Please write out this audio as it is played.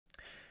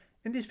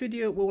In this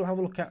video, we will have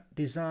a look at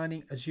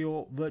designing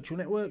Azure virtual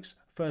networks.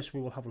 First,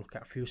 we will have a look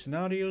at a few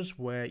scenarios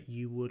where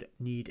you would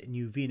need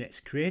new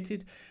VNets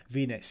created.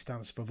 VNet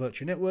stands for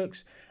virtual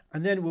networks.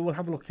 And then we will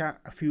have a look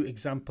at a few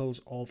examples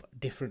of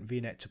different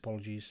VNet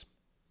topologies.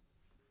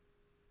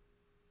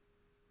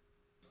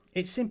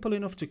 It's simple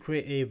enough to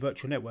create a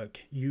virtual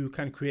network. You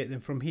can create them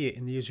from here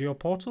in the Azure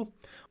portal,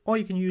 or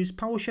you can use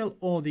PowerShell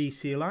or the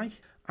CLI,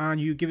 and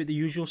you give it the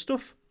usual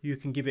stuff. You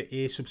can give it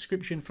a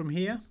subscription from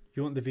here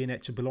you want the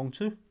VNet to belong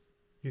to.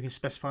 You can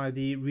specify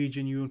the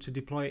region you want to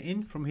deploy it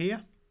in from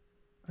here.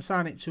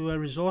 Assign it to a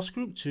resource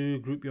group to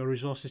group your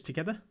resources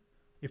together.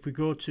 If we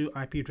go to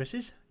IP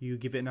addresses, you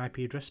give it an IP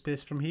address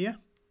space from here.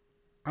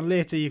 And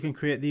later you can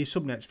create the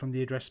subnets from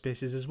the address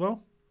spaces as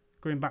well.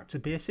 Going back to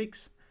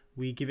basics,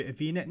 we give it a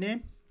VNet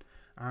name.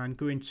 And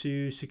going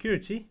to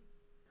security,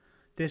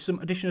 there's some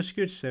additional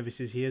security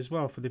services here as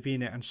well for the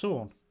VNet and so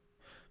on.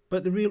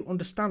 But the real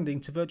understanding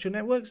to virtual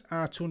networks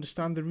are to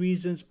understand the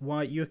reasons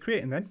why you're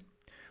creating them.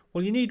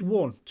 Well, you need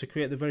one to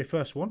create the very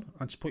first one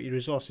and to put your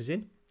resources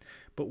in.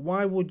 But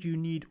why would you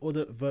need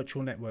other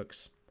virtual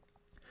networks?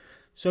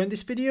 So in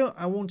this video,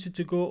 I wanted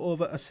to go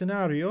over a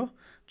scenario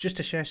just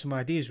to share some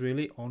ideas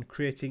really on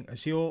creating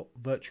Azure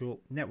virtual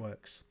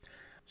networks.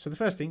 So the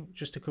first thing,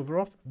 just to cover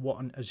off what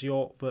an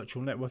Azure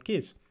virtual network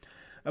is.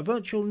 A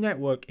virtual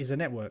network is a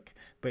network,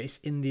 but it's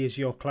in the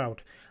Azure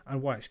cloud,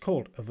 and why it's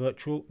called a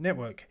virtual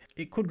network.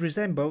 It could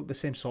resemble the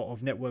same sort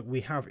of network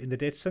we have in the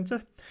data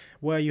center,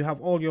 where you have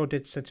all your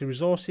data center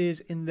resources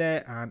in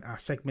there and are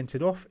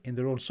segmented off in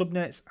their own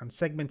subnets and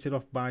segmented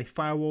off by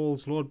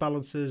firewalls, load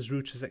balancers,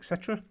 routers,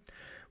 etc.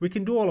 We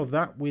can do all of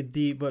that with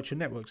the virtual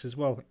networks as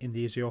well in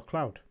the Azure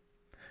cloud.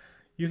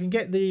 You can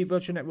get the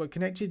virtual network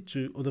connected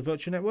to other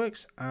virtual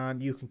networks,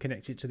 and you can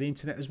connect it to the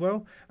internet as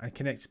well and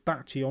connect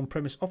back to your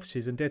on-premise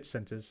offices and data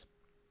centers.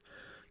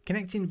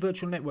 Connecting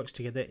virtual networks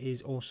together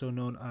is also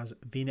known as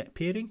VNet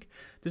Peering.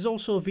 There's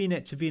also a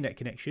VNet to VNet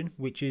connection,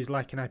 which is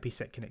like an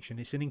IPsec connection.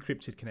 It's an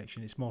encrypted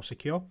connection, it's more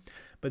secure,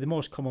 but the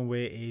most common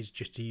way is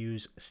just to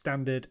use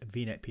standard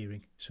VNet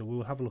Peering. So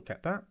we'll have a look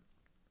at that.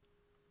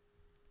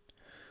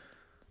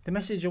 The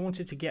message I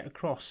wanted to get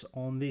across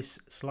on this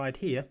slide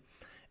here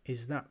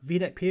is that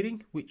VNet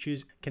Peering, which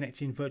is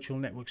connecting virtual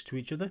networks to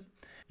each other,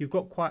 you've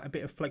got quite a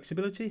bit of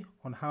flexibility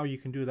on how you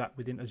can do that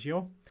within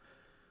Azure.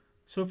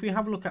 So if we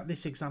have a look at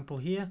this example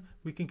here,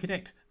 we can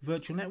connect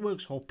virtual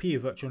networks or peer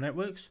virtual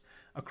networks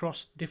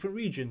across different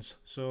regions.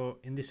 So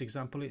in this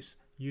example, it's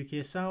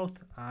UK South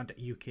and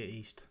UK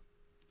East.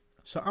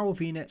 So our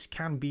VNets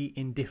can be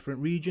in different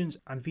regions,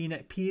 and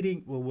VNet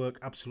Peering will work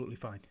absolutely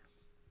fine.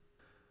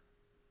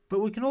 But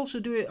we can also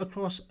do it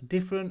across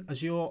different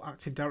Azure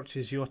Active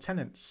Directory Azure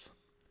tenants.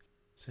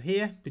 So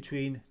here,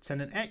 between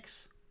tenant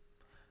X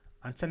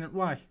and tenant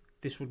Y,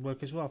 this would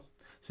work as well.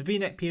 So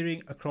VNet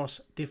Peering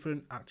across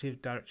different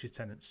Active Directory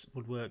tenants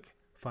would work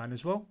fine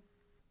as well.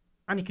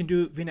 And you can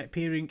do VNet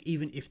Peering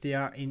even if they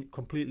are in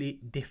completely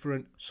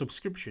different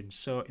subscriptions.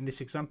 So in this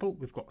example,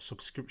 we've got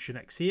subscription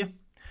X here,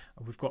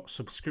 and we've got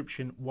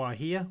subscription Y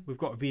here. We've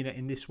got a VNet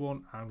in this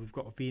one, and we've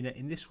got a VNet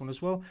in this one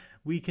as well.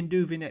 We can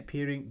do VNet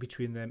Peering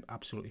between them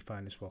absolutely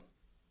fine as well.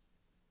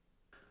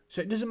 So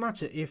it doesn't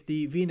matter if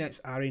the VNets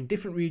are in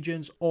different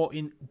regions or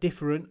in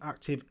different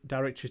Active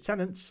Directory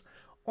tenants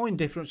or in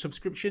different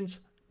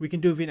subscriptions, we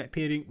can do VNet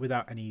Peering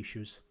without any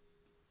issues.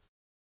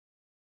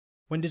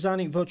 When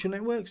designing virtual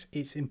networks,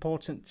 it's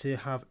important to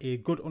have a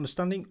good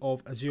understanding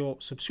of Azure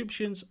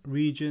subscriptions,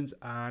 regions,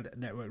 and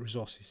network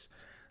resources.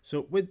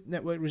 So with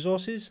network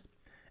resources,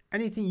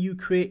 anything you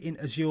create in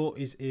Azure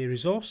is a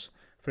resource.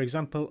 For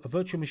example, a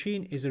virtual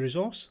machine is a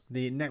resource.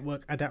 The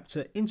network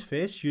adapter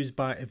interface used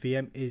by a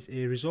VM is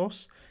a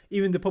resource.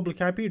 Even the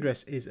public IP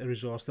address is a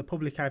resource. The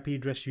public IP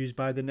address used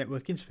by the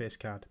network interface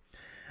card.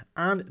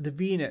 And the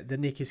VNet the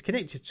NIC is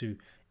connected to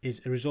is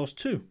a resource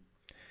too.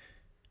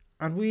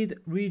 And with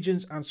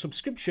regions and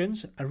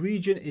subscriptions, a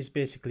region is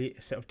basically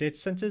a set of data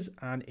centers,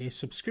 and a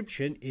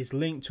subscription is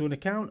linked to an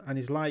account and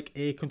is like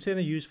a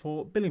container used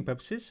for billing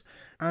purposes.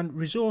 And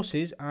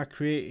resources are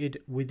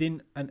created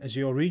within an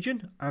Azure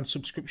region and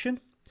subscription.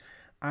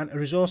 And a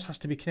resource has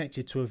to be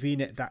connected to a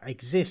VNet that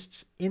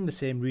exists in the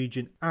same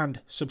region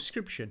and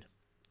subscription.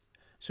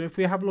 So if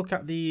we have a look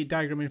at the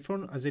diagram in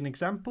front as an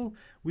example,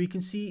 we can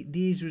see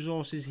these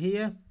resources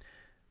here.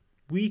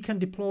 We can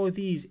deploy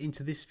these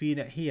into this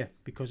VNet here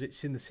because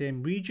it's in the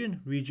same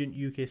region, region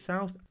UK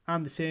South,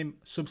 and the same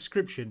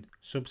subscription,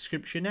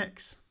 subscription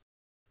X.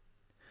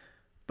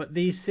 But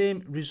these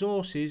same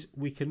resources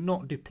we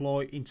cannot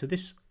deploy into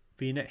this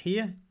VNet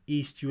here,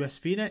 East US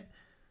VNet,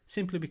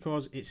 simply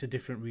because it's a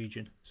different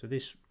region. So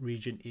this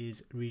region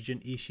is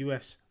region East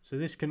US. So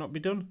this cannot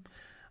be done.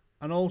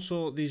 And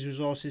also these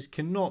resources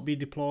cannot be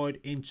deployed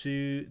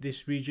into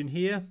this region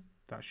here,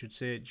 that should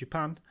say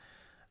Japan,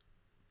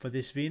 for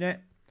this VNet.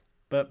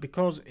 But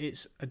because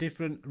it's a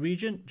different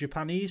region,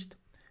 Japan East,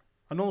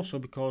 and also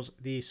because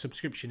the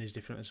subscription is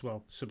different as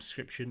well,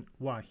 subscription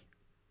Y.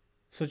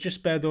 So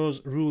just bear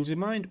those rules in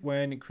mind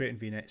when creating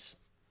VNets.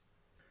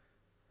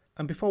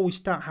 And before we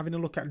start having a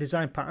look at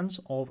design patterns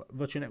of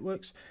virtual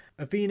networks,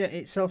 a VNet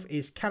itself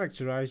is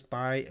characterized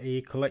by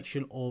a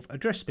collection of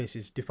address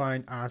spaces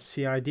defined as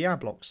CIDR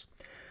blocks.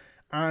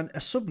 And a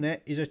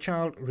subnet is a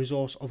child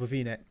resource of a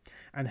VNet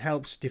and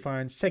helps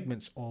define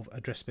segments of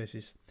address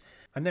spaces.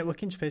 And network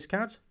interface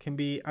cards can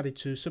be added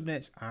to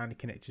subnets and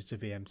connected to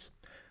VMs.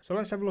 So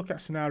let's have a look at a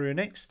scenario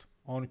next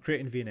on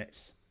creating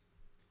VNets.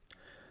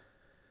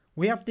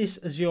 We have this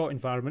Azure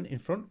environment in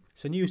front.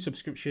 It's a new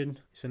subscription,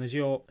 it's an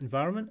Azure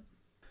environment.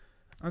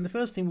 And the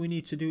first thing we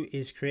need to do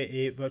is create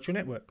a virtual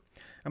network.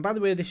 And by the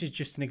way, this is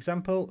just an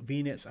example.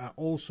 VNets are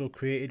also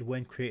created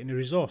when creating a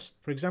resource.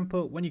 For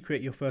example, when you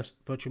create your first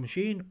virtual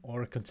machine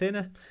or a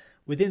container,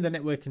 within the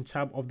networking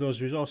tab of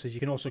those resources, you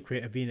can also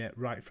create a VNet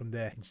right from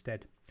there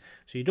instead.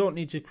 So you don't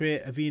need to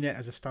create a VNet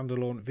as a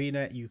standalone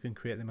VNet, you can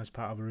create them as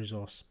part of a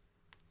resource.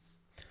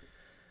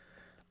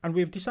 And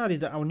we've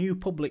decided that our new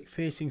public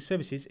facing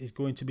services is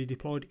going to be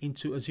deployed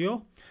into Azure.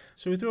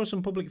 So we throw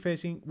some public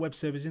facing web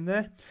servers in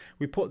there,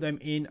 we put them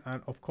in,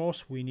 and of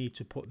course we need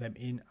to put them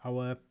in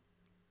our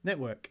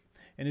network.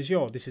 In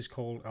Azure, this is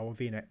called our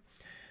VNet,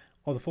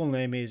 or the full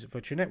name is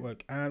virtual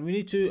network. And we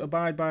need to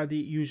abide by the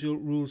usual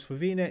rules for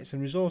VNets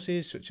and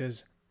resources,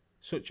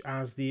 such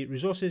as the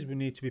resources will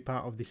need to be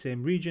part of the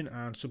same region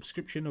and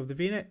subscription of the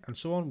VNet, and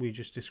so on. We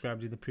just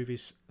described in the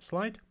previous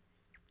slide.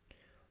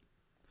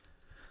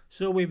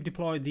 So we've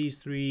deployed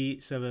these three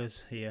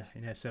servers here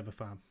in our server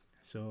farm.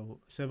 So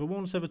server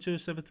 1, server 2,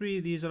 server 3,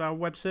 these are our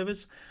web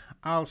servers.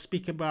 I'll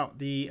speak about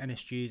the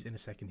NSGs in a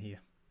second here.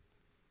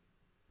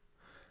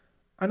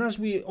 And as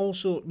we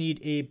also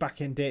need a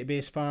backend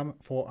database farm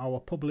for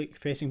our public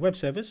facing web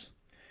servers,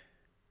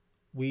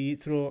 we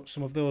throw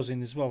some of those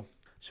in as well.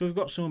 So we've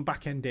got some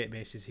backend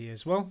databases here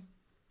as well.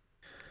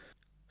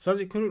 So as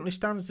it currently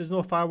stands, there's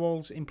no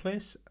firewalls in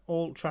place.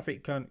 All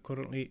traffic can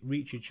currently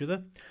reach each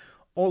other.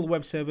 All the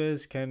web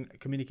servers can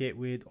communicate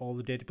with all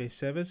the database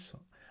servers,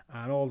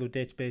 and all the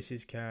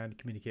databases can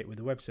communicate with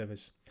the web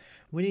servers.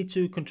 We need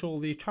to control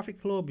the traffic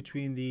flow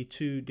between the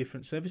two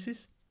different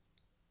services.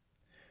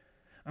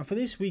 And for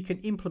this, we can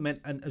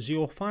implement an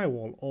Azure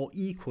firewall, or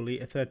equally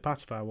a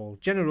third-party firewall.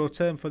 General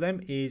term for them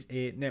is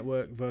a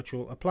network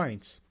virtual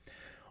appliance,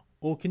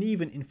 or can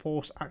even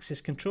enforce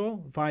access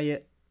control via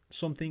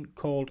something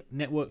called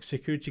network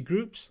security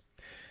groups,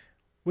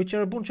 which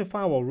are a bunch of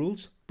firewall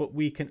rules, but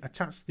we can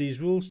attach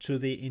these rules to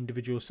the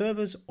individual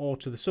servers or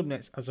to the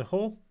subnets as a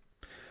whole.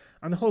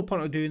 And the whole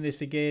point of doing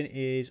this again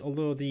is,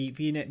 although the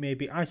VNet may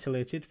be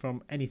isolated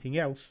from anything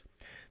else,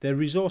 the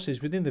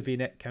resources within the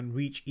VNet can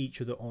reach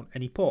each other on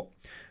any port.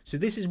 So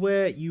this is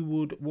where you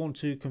would want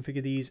to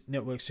configure these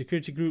network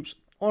security groups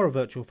or a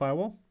virtual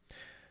firewall.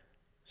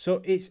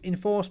 So it's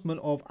enforcement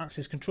of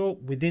access control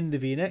within the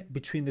VNet,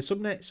 between the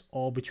subnets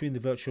or between the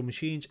virtual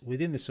machines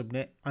within the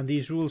subnet, and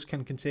these rules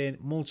can contain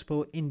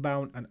multiple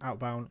inbound and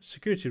outbound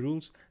security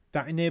rules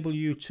that enable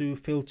you to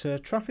filter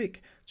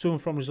traffic to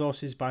and from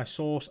resources by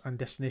source and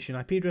destination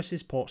IP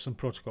addresses, ports and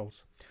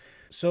protocols.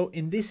 So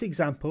in this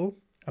example,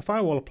 a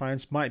firewall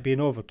appliance might be an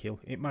overkill.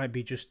 It might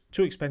be just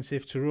too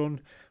expensive to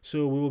run,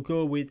 so we will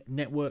go with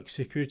network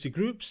security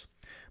groups.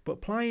 But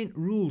applying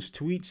rules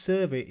to each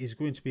server is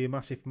going to be a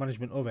massive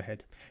management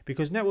overhead,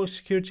 because network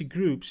security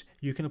groups,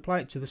 you can apply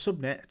it to the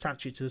subnet,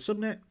 attach it to the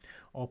subnet,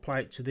 or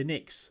apply it to the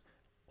NICs,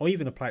 or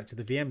even apply it to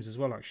the VMs as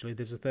well. Actually,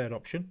 there's a third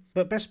option.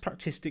 But best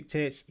practice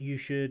dictates you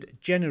should,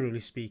 generally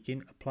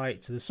speaking, apply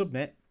it to the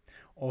subnet,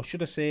 or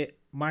should I say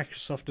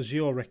Microsoft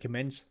Azure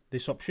recommends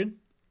this option.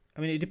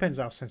 I mean, it depends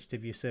how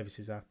sensitive your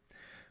services are.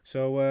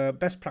 So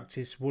best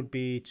practice would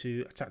be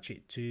to attach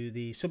it to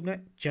the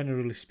subnet,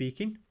 generally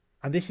speaking.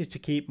 And this is to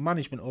keep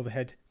management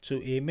overhead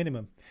to a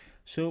minimum.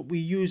 So we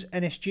use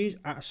NSGs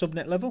at a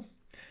subnet level.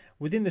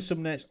 Within the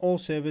subnets, all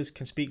servers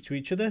can speak to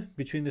each other.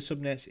 Between the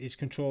subnets is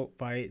controlled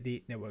by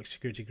the network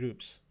security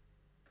groups.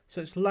 So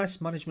it's less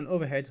management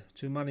overhead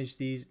to manage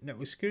these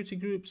network security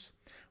groups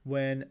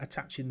when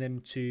attaching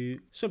them to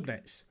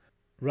subnets,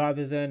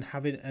 rather than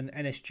having an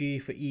NSG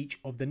for each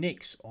of the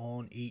NICs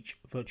on each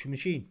virtual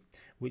machine,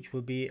 which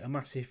will be a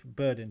massive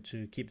burden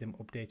to keep them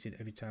updated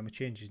every time a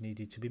change is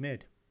needed to be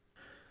made.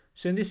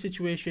 So in this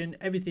situation,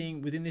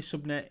 everything within this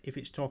subnet, if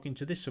it's talking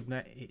to this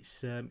subnet,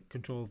 it's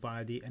controlled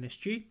via the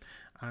NSG,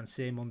 and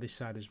same on this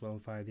side as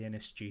well via the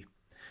NSG.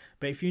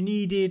 But if you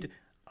needed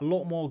a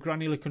lot more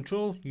granular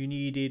control, you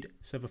needed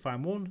server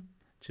farm 1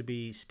 to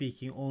be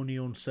speaking only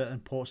on certain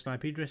ports and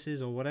IP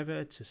addresses or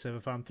whatever to server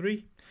farm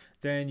 3,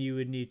 then you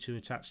would need to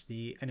attach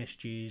the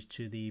NSGs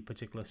to the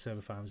particular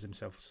server farms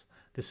themselves,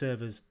 the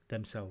servers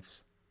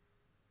themselves.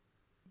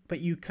 But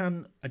you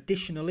can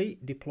additionally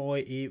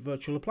deploy a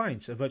virtual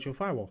appliance, a virtual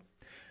firewall,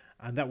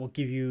 and that will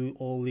give you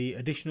all the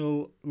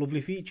additional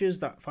lovely features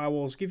that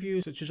firewalls give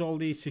you, such as all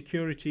the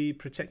security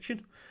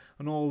protection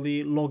and all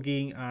the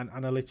logging and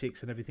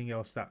analytics and everything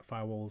else that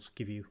firewalls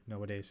give you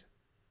nowadays.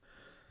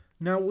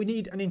 Now we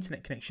need an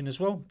internet connection as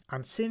well,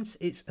 and since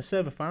it's a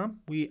server farm,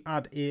 we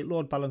add a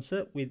load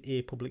balancer with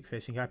a public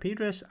facing IP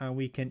address, and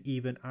we can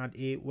even add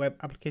a web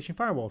application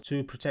firewall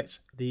to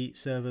protect the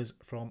servers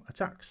from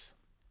attacks.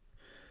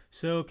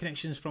 So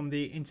connections from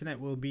the internet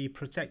will be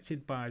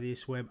protected by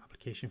this web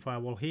application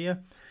firewall here,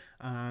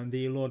 and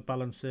the load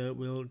balancer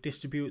will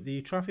distribute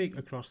the traffic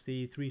across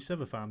the 3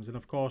 server farms. And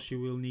of course you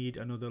will need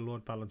another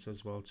load balancer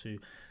as well to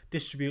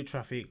distribute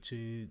traffic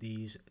to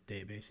these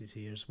databases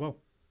here as well.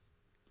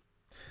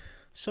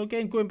 So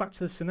again, going back to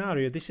the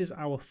scenario, this is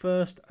our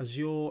first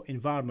Azure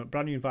environment,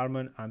 brand new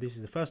environment, and this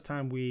is the first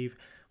time we've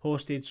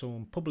hosted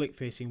some public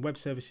facing web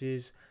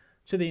services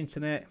to the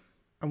internet,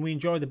 and we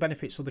enjoy the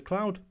benefits of the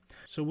cloud.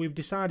 So we've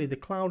decided the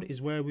cloud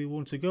is where we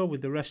want to go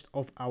with the rest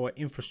of our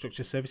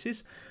infrastructure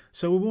services.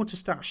 So we want to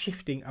start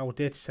shifting our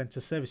data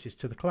center services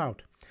to the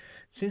cloud.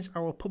 Since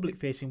our public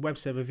facing web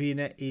server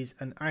VNet is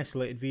an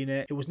isolated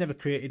VNet, it was never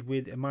created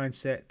with a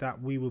mindset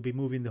that we will be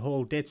moving the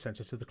whole data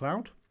center to the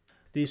cloud.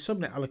 The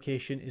subnet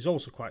allocation is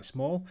also quite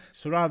small,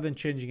 so rather than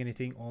changing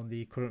anything on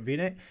the current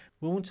VNet,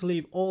 we want to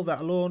leave all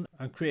that alone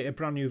and create a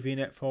brand new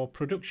VNet for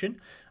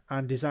production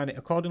and design it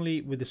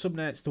accordingly with the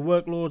subnets, the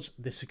workloads,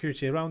 the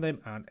security around them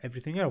and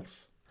everything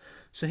else.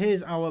 So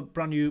here's our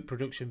brand new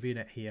production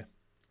VNet here.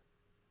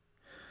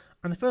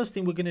 And the first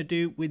thing we're going to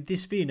do with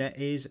this VNet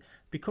is,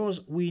 because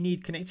we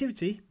need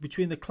connectivity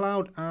between the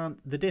cloud and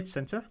the data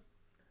center,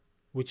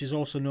 which is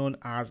also known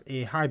as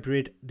a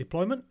hybrid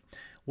deployment,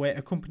 where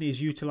a company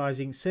is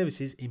utilizing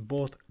services in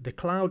both the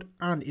cloud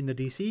and in the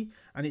DC,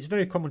 and it's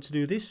very common to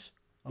do this.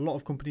 A lot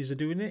of companies are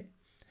doing it.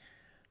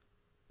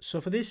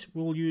 So for this,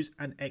 we'll use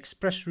an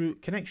express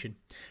route connection,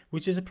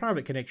 which is a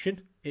private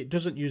connection. It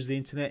doesn't use the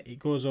internet, it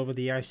goes over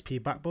the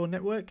ISP backbone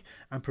network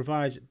and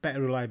provides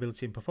better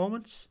reliability and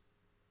performance.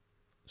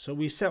 So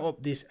we set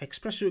up this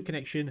express route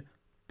connection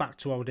back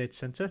to our data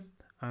center,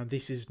 and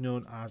this is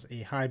known as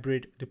a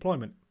hybrid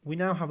deployment. We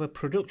now have a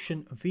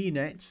production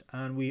VNet,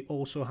 and we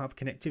also have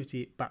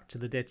connectivity back to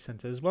the data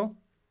center as well.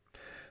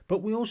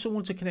 But we also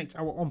want to connect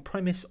our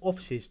on-premise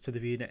offices to the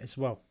VNet as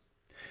well.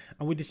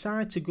 And we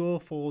decide to go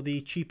for the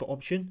cheaper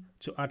option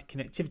to add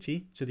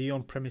connectivity to the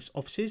on-premise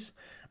offices,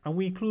 and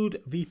we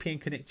include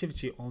VPN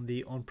connectivity on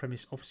the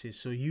on-premise offices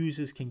so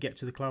users can get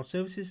to the cloud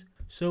services.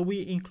 So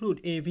we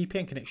include a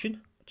VPN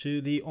connection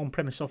to the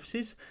on-premise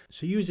offices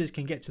so users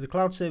can get to the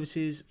cloud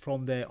services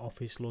from their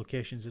office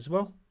locations as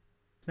well.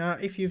 Now,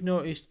 if you've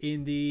noticed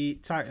in the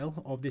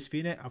title of this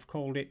VNet, I've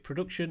called it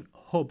Production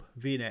Hub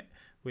VNet,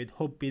 with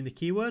hub being the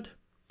keyword.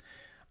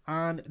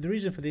 And the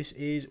reason for this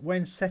is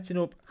when setting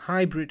up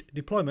hybrid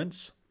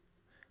deployments,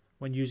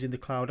 when using the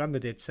cloud and the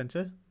data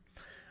center,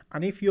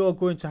 and if you're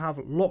going to have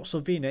lots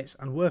of VNets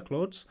and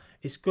workloads,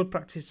 it's good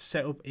practice to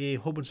set up a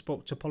hub and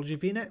spoke topology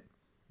VNet,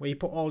 where you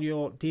put all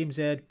your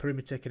DMZ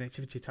perimeter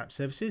connectivity type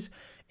services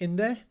in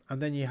there,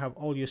 and then you have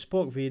all your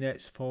spoke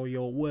VNets for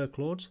your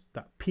workloads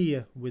that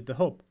peer with the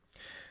hub.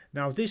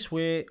 Now this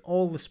way,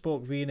 all the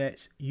spoke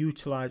VNets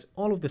utilize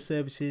all of the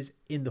services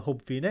in the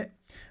hub VNet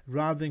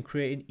rather than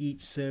creating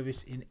each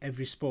service in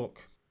every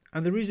spoke.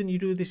 And the reason you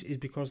do this is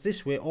because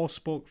this way all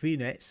spoke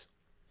VNets,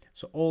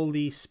 so all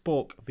the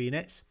spoke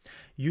VNets,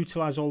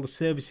 utilize all the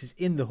services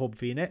in the hub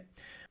VNet,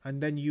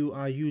 and then you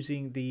are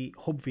using the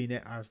hub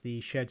VNet as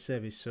the shared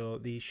service. So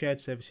the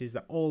shared services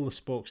that all the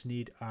spokes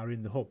need are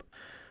in the hub.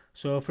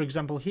 So for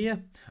example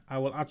here, I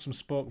will add some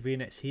spoke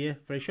VNets here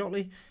very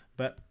shortly,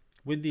 but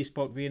with these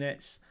spoke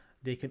VNets,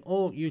 they can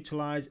all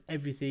utilize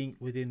everything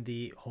within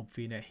the hub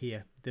VNet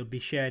here. They'll be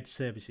shared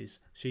services.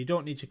 So you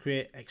don't need to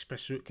create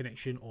express route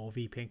connection or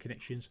VPN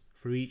connections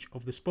for each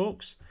of the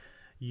spokes.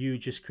 You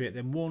just create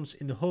them once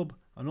in the hub,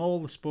 and all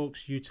the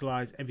spokes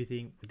utilize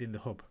everything within the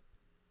hub,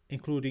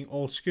 including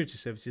all security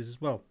services as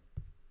well.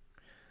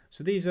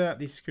 So these are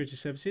the security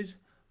services.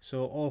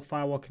 So all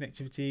firewall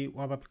connectivity,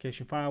 web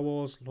application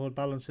firewalls, load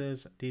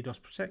balancers,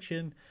 DDoS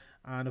protection,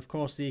 and of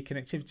course the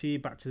connectivity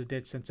back to the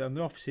data center and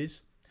the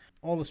offices.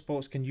 All the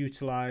spokes can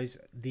utilize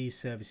these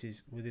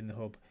services within the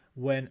hub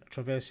when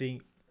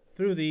traversing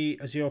through the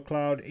Azure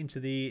cloud into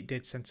the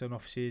data center and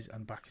offices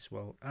and back as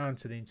well, and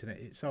to the internet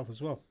itself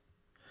as well.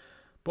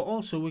 But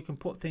also we can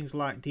put things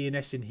like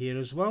DNS in here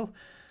as well,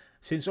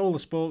 since all the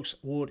spokes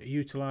would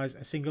utilize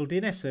a single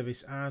DNS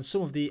service and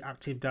some of the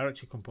Active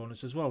Directory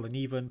components as well, and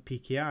even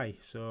PKI.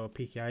 So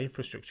PKI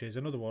infrastructure is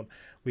another one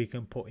we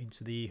can put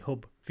into the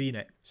hub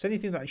VNet. So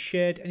anything that is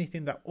shared,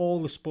 anything that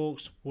all the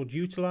spokes would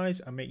utilize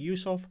and make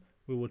use of,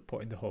 we would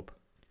put in the hub.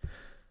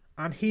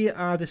 And here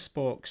are the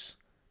spokes.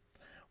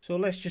 So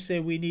let's just say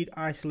we need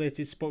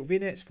isolated spoke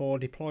VNets for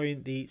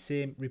deploying the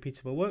same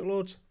repeatable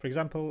workloads. For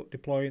example,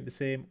 deploying the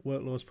same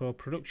workloads for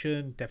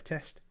production, dev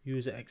test,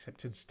 user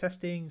acceptance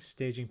testing,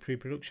 staging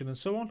pre-production and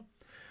so on.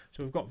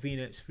 So we've got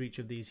VNets for each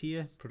of these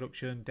here: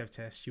 production, dev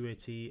test,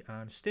 UAT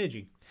and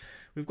staging.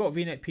 We've got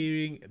VNet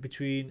peering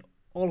between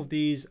all of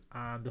these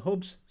and the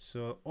hubs,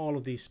 so all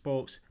of these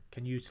spokes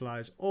can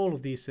utilize all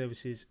of these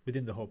services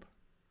within the hub.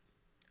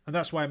 And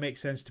that's why it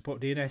makes sense to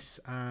put DNS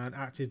and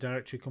Active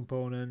Directory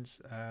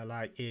components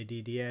like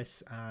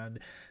ADDS and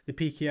the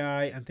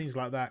PKI and things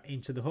like that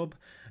into the hub.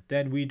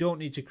 Then we don't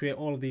need to create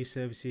all of these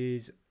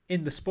services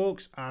in the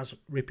spokes as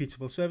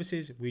repeatable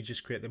services. We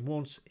just create them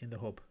once in the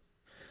hub.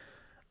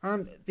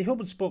 And the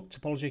hub and spoke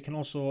topology can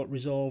also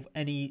resolve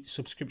any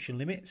subscription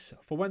limits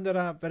for when there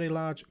are very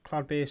large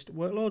cloud-based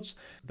workloads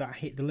that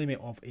hit the limit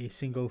of a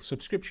single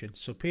subscription.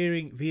 So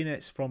peering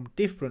VNets from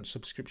different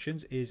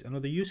subscriptions is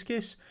another use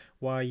case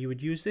why you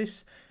would use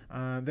this,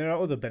 and there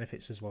are other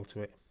benefits as well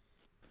to it.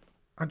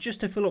 And just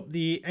to fill up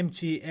the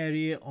empty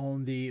area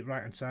on the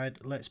right hand side,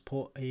 let's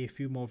put a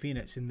few more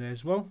VNets in there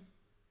as well.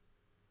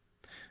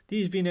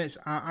 These VNets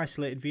are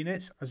isolated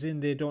VNets, as in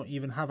they don't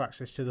even have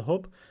access to the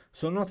hub,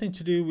 so nothing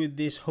to do with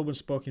this hub and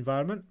spoke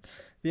environment.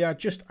 They are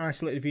just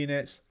isolated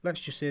VNets. Let's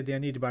just say they are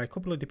needed by a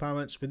couple of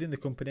departments within the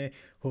company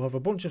who have a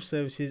bunch of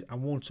services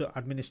and want to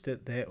administer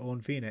their own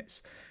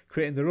VNets,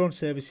 creating their own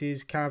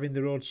services, carving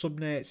their own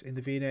subnets in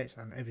the VNets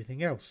and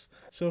everything else.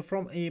 So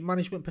from a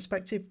management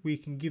perspective, we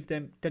can give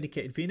them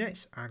dedicated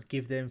VNets and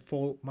give them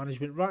full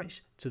management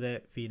rights to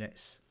their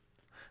VNets.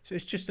 So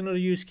it's just another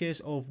use case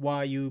of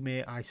why you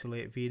may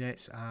isolate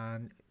VNets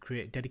and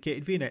create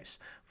dedicated VNets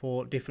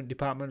for different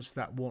departments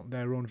that want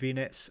their own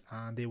VNets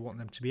and they want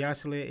them to be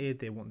isolated,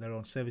 they want their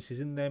own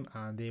services in them,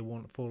 and they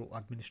want full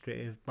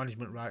administrative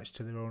management rights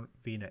to their own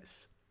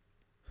VNets.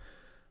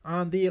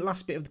 And the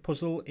last bit of the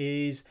puzzle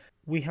is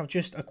we have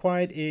just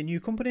acquired a new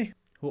company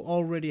who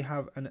already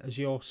have an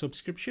Azure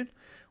subscription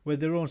with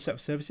their own set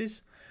of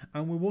services,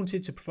 and we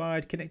wanted to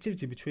provide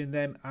connectivity between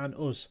them and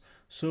us.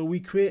 So we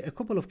create a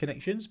couple of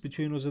connections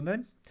between us and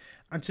them,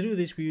 and to do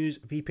this we use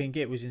VPN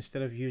gateways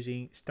instead of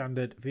using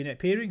standard VNet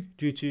peering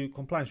due to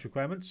compliance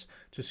requirements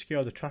to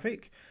secure the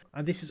traffic,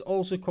 and this is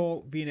also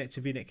called VNet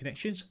to VNet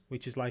connections,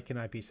 which is like an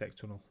IPsec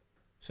tunnel.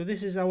 So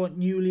this is our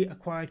newly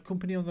acquired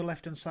company on the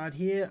left hand side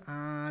here,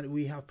 and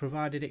we have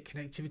provided it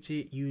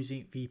connectivity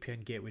using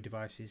VPN gateway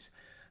devices.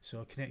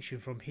 So a connection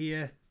from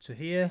here to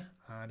here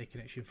and a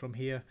connection from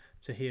here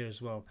to here as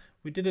well.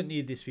 We didn't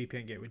need this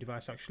VPN gateway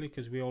device actually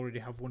because we already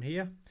have one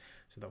here.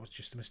 So that was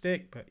just a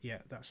mistake, but yeah,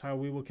 that's how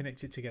we will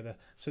connect it together.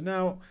 So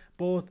now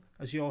both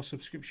Azure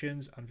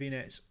subscriptions and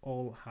VNets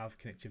all have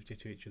connectivity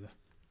to each other.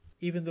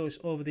 Even though it's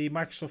over the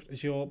Microsoft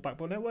Azure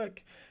backbone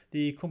network,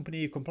 the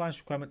company compliance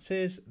requirement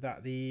says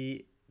that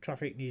the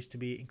traffic needs to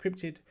be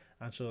encrypted,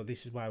 and so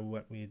this is why we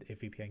went with a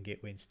VPN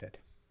gateway instead.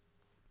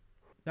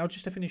 Now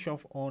just to finish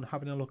off on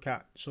having a look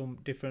at some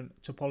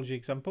different topology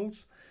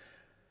examples.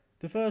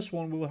 The first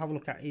one we will have a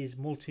look at is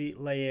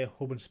multi-layer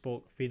hub and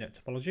spoke VNet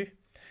topology.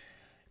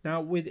 Now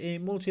with a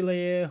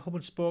multi-layer hub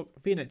and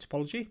spoke VNet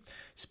topology,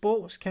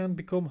 spokes can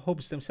become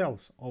hubs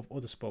themselves of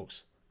other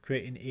spokes,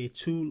 creating a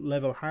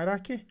two-level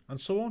hierarchy and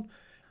so on.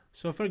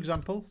 So for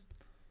example,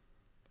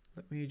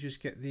 let me just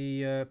get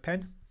the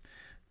pen.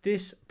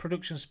 This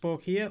production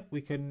spoke here, we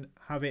can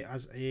have it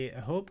as a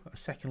hub, a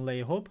second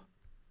layer hub.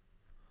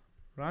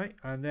 Right,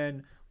 and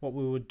then what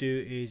we would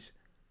do is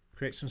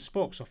create some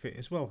spokes off it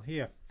as well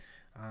here,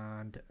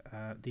 and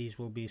these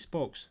will be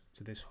spokes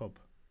to this hub.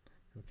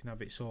 We can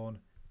have its own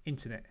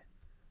internet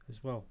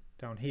as well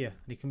down here,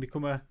 and it can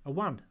become a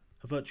WAN,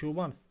 a virtual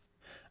WAN,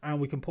 and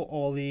we can put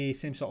all the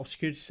same sort of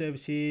security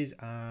services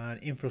and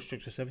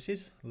infrastructure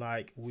services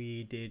like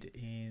we did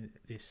in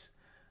this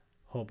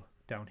hub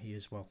down here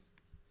as well.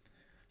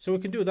 So we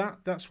can do that.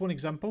 That's one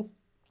example.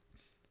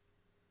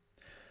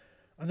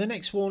 And the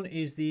next one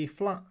is the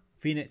flat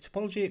VNet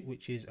topology,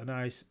 which is a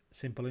nice,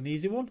 simple and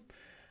easy one.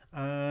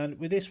 And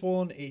with this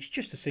one, it's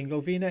just a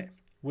single VNet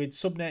with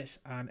subnets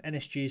and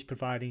NSGs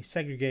providing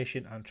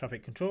segregation and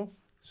traffic control.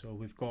 So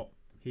we've got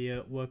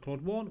here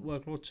workload 1,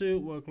 workload 2,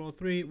 workload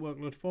 3,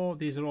 workload 4.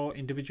 These are all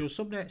individual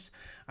subnets,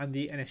 and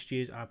the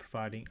NSGs are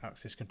providing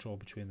access control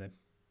between them.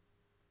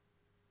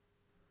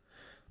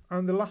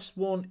 And the last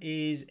one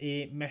is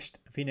a meshed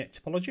VNet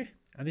topology,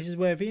 and this is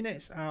where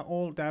VNets are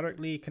all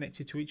directly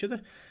connected to each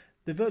other.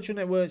 The virtual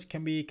networks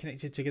can be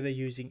connected together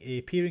using a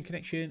peering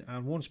connection,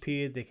 and once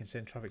peered they can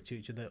send traffic to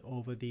each other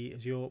over the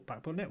Azure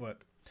backbone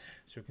network.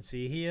 So you can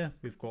see here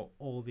we've got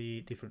all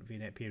the different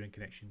VNet peering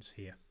connections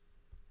here.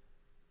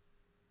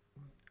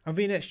 And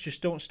VNets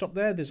just don't stop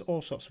there. There's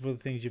all sorts of other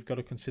things you've got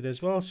to consider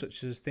as well,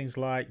 such as things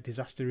like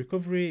disaster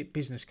recovery,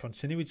 business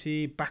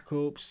continuity,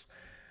 backups,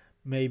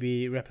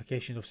 maybe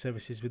replication of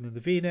services within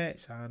the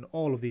VNets, and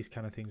all of these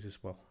kind of things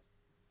as well.